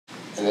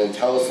And then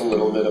tell us a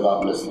little bit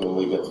about Miss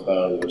Lilly Gets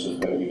Boned, which is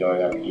going to be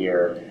going up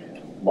here,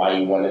 why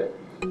you want to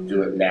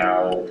do it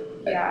now,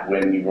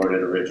 when you wrote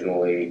it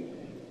originally,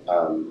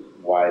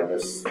 why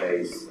this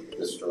space,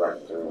 this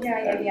director.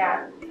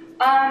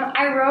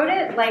 I wrote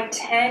it like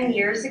 10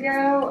 years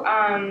ago.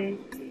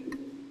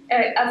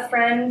 A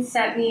friend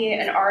sent me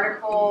an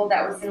article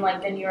that was in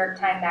like the New York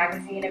Times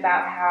magazine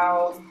about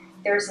how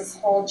there's this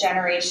whole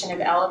generation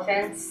of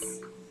elephants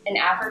in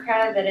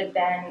Africa that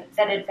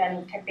had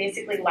been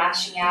basically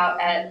lashing out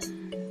at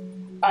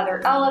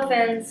other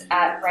elephants,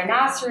 at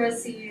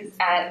rhinoceroses,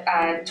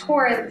 at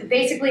taurus,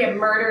 basically a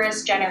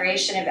murderous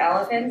generation of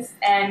elephants.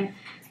 And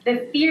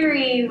the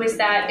theory was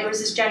that it was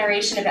this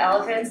generation of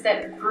elephants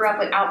that grew up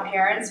without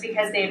parents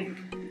because they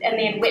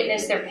had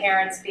witnessed their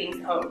parents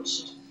being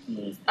poached.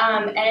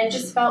 And it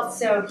just felt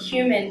so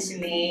human to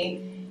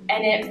me,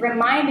 and it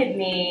reminded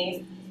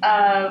me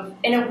of,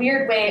 in a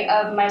weird way,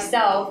 of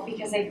myself,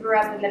 because I grew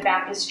up in the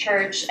Baptist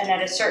church, and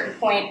at a certain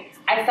point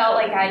I felt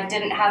like I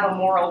didn't have a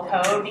moral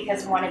code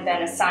because one had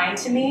been assigned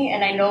to me,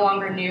 and I no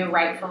longer knew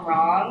right from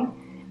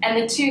wrong. And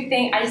the two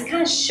things, I just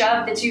kind of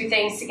shoved the two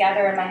things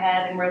together in my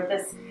head and wrote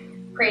this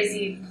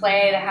crazy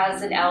play that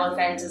has an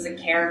elephant as a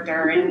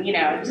character, and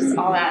just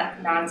all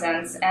that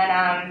nonsense.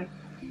 And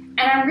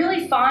I'm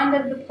really fond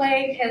of the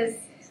play because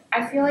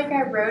I feel like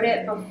I wrote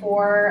it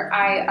before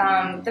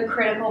the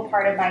critical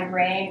part of my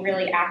brain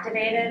really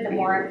activated, the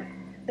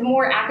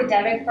more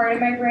academic part of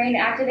my brain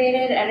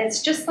activated, and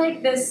it's just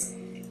like this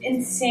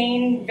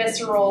insane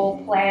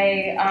visceral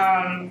play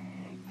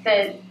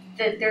that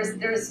there's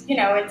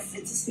it's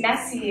just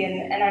messy,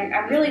 and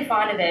I'm really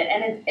fond of it.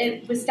 And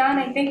it was done,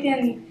 I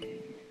think,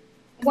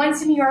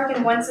 once in New York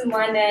and once in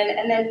London,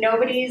 and then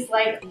nobody's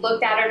like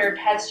looked at it or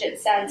touched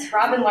it since.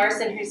 Robin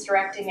Larsen, who's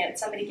directing it,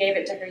 somebody gave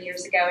it to her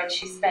years ago, and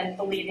she's been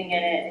believing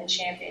in it and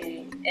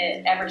championing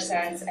it ever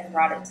since, and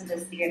brought it to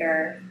this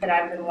theater that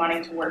I've been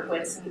wanting to work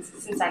with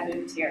since I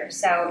moved here.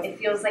 So it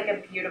feels like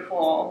a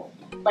beautiful,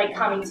 like,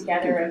 coming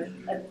together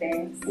of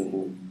things.